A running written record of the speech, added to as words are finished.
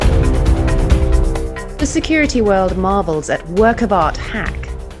The security world marvels at work of art hack,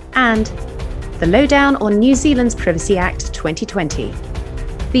 and the lowdown on New Zealand's Privacy Act 2020.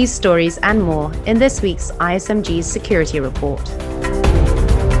 These stories and more in this week's ISMG's Security Report.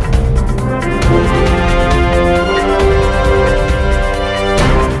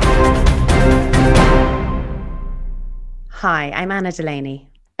 Hi, I'm Anna Delaney.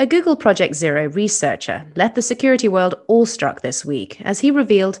 A Google Project Zero researcher left the security world awestruck this week as he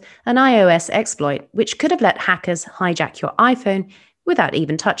revealed an iOS exploit which could have let hackers hijack your iPhone without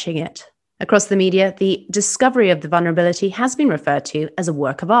even touching it. Across the media, the discovery of the vulnerability has been referred to as a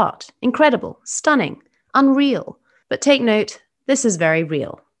work of art. Incredible, stunning, unreal. But take note, this is very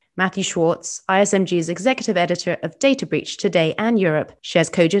real. Matthew Schwartz, ISMG's executive editor of Data Breach Today and Europe, shares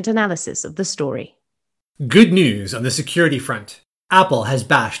cogent analysis of the story. Good news on the security front. Apple has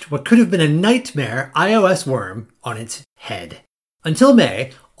bashed what could have been a nightmare iOS worm on its head. Until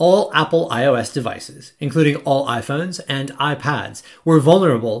May, all Apple iOS devices, including all iPhones and iPads, were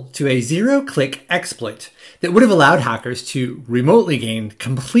vulnerable to a zero-click exploit that would have allowed hackers to remotely gain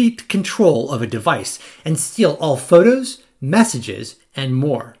complete control of a device and steal all photos, messages, and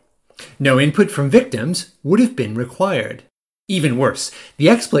more. No input from victims would have been required. Even worse, the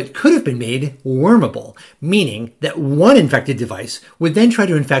exploit could have been made wormable, meaning that one infected device would then try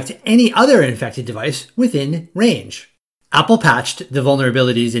to infect any other infected device within range. Apple patched the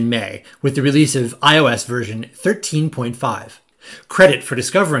vulnerabilities in May with the release of iOS version 13.5. Credit for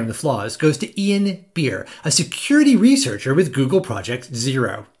discovering the flaws goes to Ian Beer, a security researcher with Google Project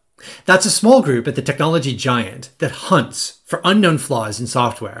Zero. That's a small group at the technology giant that hunts for unknown flaws in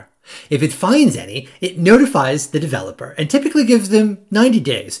software. If it finds any, it notifies the developer and typically gives them 90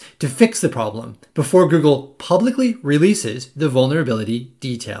 days to fix the problem before Google publicly releases the vulnerability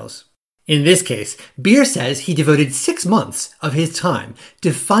details. In this case, Beer says he devoted 6 months of his time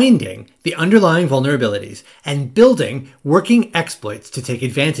to finding the underlying vulnerabilities and building working exploits to take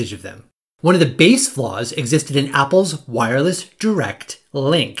advantage of them. One of the base flaws existed in Apple's Wireless Direct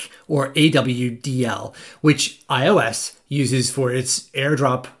Link, or AWDL, which iOS uses for its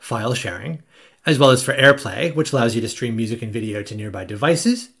AirDrop file sharing, as well as for AirPlay, which allows you to stream music and video to nearby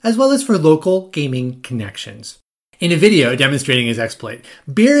devices, as well as for local gaming connections. In a video demonstrating his exploit,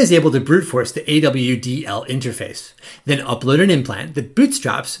 Beer is able to brute force the AWDL interface, then upload an implant that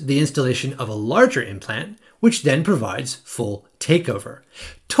bootstraps the installation of a larger implant, which then provides full takeover.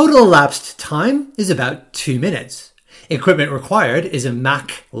 Total elapsed time is about 2 minutes. Equipment required is a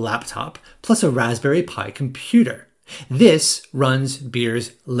Mac laptop plus a Raspberry Pi computer. This runs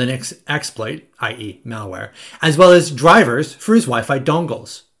Beer's Linux exploit, i.e. malware, as well as drivers for his Wi-Fi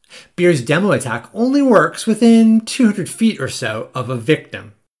dongles. Beer's demo attack only works within 200 feet or so of a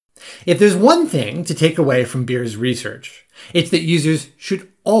victim. If there's one thing to take away from Beer's research, it's that users should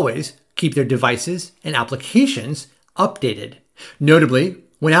always keep their devices and applications updated. Notably,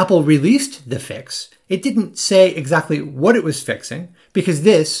 when Apple released the fix, it didn't say exactly what it was fixing, because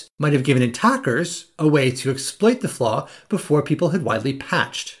this might have given attackers a way to exploit the flaw before people had widely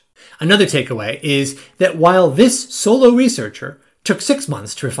patched. Another takeaway is that while this solo researcher took 6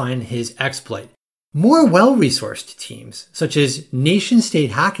 months to refine his exploit, more well-resourced teams, such as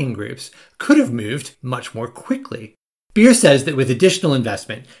nation-state hacking groups, could have moved much more quickly. Beer says that with additional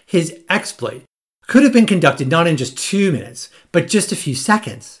investment, his exploit could have been conducted not in just 2 minutes, but just a few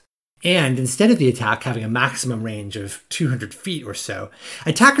seconds. And instead of the attack having a maximum range of 200 feet or so,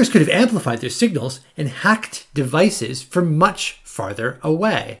 attackers could have amplified their signals and hacked devices from much farther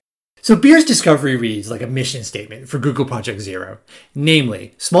away. So Beer's discovery reads like a mission statement for Google Project Zero.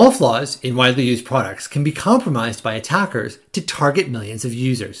 Namely, small flaws in widely used products can be compromised by attackers to target millions of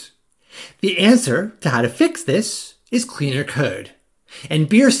users. The answer to how to fix this is cleaner code. And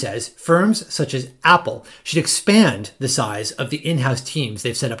Beer says firms such as Apple should expand the size of the in-house teams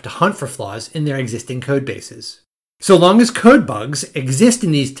they've set up to hunt for flaws in their existing code bases. So long as code bugs exist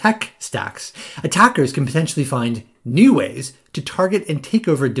in these tech stacks, attackers can potentially find new ways to target and take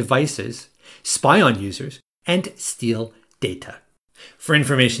over devices, spy on users, and steal data. For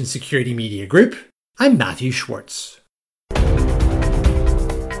Information Security Media Group, I'm Matthew Schwartz.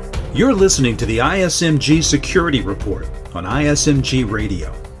 You're listening to the ISMG Security Report on ISMG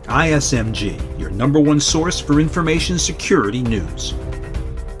Radio. ISMG, your number one source for information security news.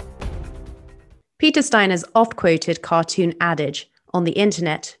 Peter Steiner's oft-quoted cartoon adage, "On the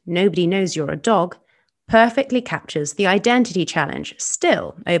internet, nobody knows you're a dog," perfectly captures the identity challenge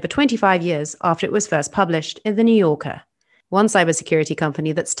still over 25 years after it was first published in The New Yorker. One cybersecurity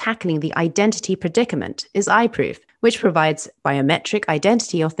company that's tackling the identity predicament is iProof, which provides biometric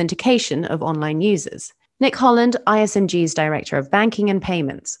identity authentication of online users. Nick Holland, ISMG's Director of Banking and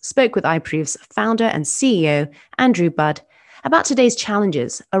Payments, spoke with iProof's founder and CEO, Andrew Budd, about today's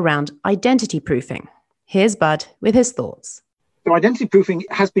challenges around identity proofing. Here's Budd with his thoughts. So identity proofing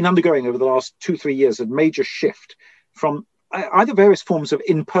has been undergoing over the last 2-3 years a major shift from either various forms of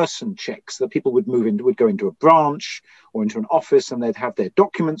in-person checks that people would go into a branch or into an office and they'd have their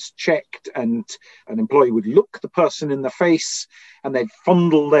documents checked, and an employee would look the person in the face and they'd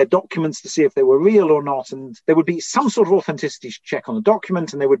fondle their documents to see if they were real or not. And there would be some sort of authenticity check on the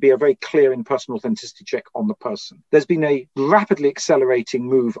document, and there would be a very clear in-person authenticity check on the person. There's been a rapidly accelerating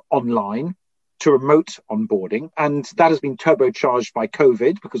move online to remote onboarding, and that has been turbocharged by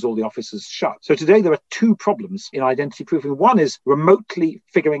COVID because all the offices shut. So today there are two problems in identity proofing. One is remotely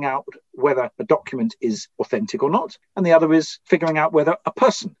figuring out whether a document is authentic or not, and the other is figuring out whether a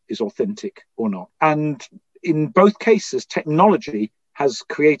person is authentic or not. And in both cases, technology has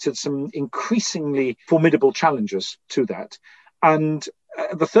created some increasingly formidable challenges to that. And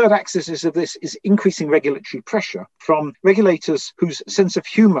the third axis of this is increasing regulatory pressure from regulators whose sense of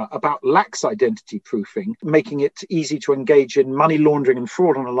humour about lax identity proofing, making it easy to engage in money laundering and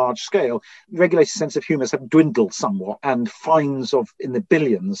fraud on a large scale. Regulators' sense of humour have dwindled somewhat, and fines in the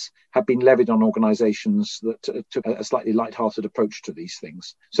billions have been levied on organisations that took a slightly light-hearted approach to these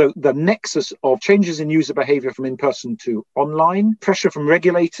things. So the nexus of changes in user behaviour from in-person to online, pressure from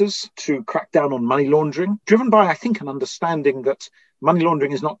regulators to crack down on money laundering, driven by, I think, an understanding that money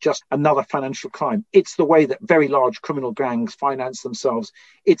laundering is not just another financial crime. It's the way that very large criminal gangs finance themselves.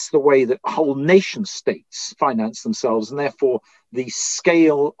 It's the way that whole nation states finance themselves. And therefore, the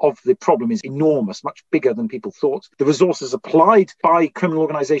scale of the problem is enormous, much bigger than people thought. The resources applied by criminal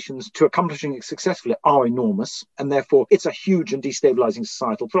organizations to accomplishing it successfully are enormous. And therefore, it's a huge and destabilizing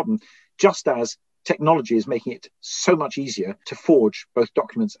societal problem, just as technology is making it so much easier to forge both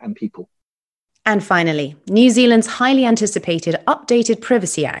documents and people. And finally, New Zealand's highly anticipated updated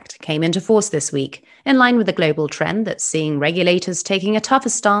Privacy Act came into force this week, in line with the global trend that's seeing regulators taking a tougher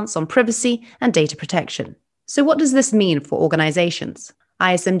stance on privacy and data protection. So what does this mean for organizations?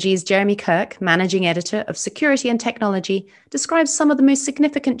 ISMG's Jeremy Kirk, Managing Editor of Security and Technology, describes some of the most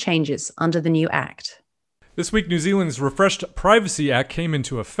significant changes under the new Act. This week, New Zealand's refreshed Privacy Act came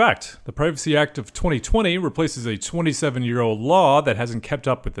into effect. The Privacy Act of 2020 replaces a 27-year-old law that hasn't kept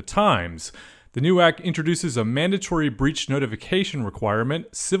up with the times. The new act introduces a mandatory breach notification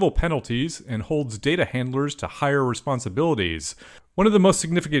requirement, civil penalties, and holds data handlers to higher responsibilities. One of the most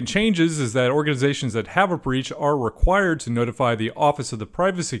significant changes is that organizations that have a breach are required to notify the Office of the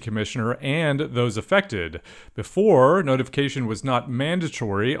Privacy Commissioner and those affected. Before, notification was not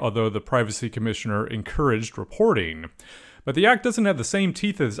mandatory, although the Privacy Commissioner encouraged reporting. But the Act doesn't have the same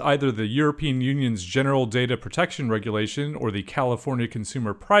teeth as either the European Union's General Data Protection Regulation or the California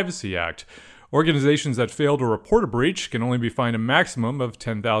Consumer Privacy Act. Organizations that fail to report a breach can only be fined a maximum of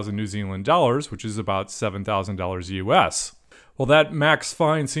 10,000 New Zealand dollars, which is about $7,000 US. While that max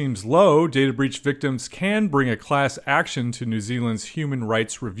fine seems low, data breach victims can bring a class action to New Zealand's Human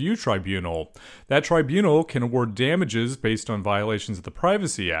Rights Review Tribunal. That tribunal can award damages based on violations of the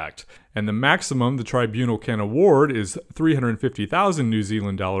Privacy Act, and the maximum the tribunal can award is 350,000 New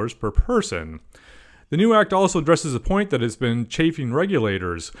Zealand dollars per person. The new act also addresses a point that has been chafing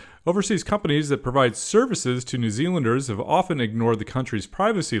regulators. Overseas companies that provide services to New Zealanders have often ignored the country's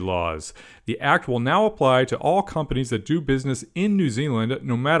privacy laws. The act will now apply to all companies that do business in New Zealand,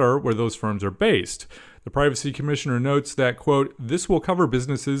 no matter where those firms are based. The Privacy Commissioner notes that, quote, "This will cover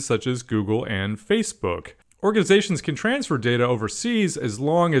businesses such as Google and Facebook." Organizations can transfer data overseas as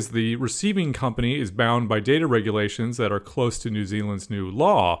long as the receiving company is bound by data regulations that are close to New Zealand's new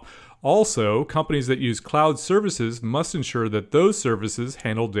law. Also, companies that use cloud services must ensure that those services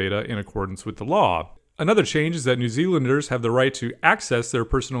handle data in accordance with the law. Another change is that New Zealanders have the right to access their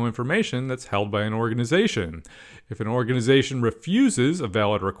personal information that's held by an organization. If an organization refuses a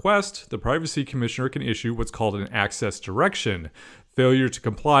valid request, the Privacy Commissioner can issue what's called an access direction. Failure to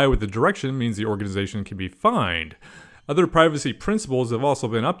comply with the direction means the organization can be fined. Other privacy principles have also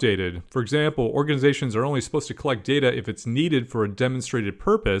been updated. For example, organizations are only supposed to collect data if it's needed for a demonstrated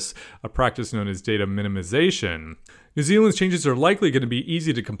purpose, a practice known as data minimization. New Zealand's changes are likely going to be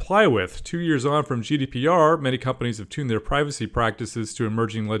easy to comply with. 2 years on from GDPR, many companies have tuned their privacy practices to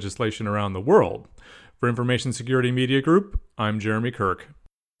emerging legislation around the world. For Information Security Media Group, I'm Jeremy Kirk.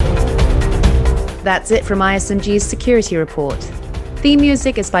 That's it from ISMG's Security Report. Theme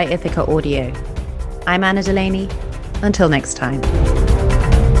music is by Ithaca Audio. I'm Anna Delaney. Until next time.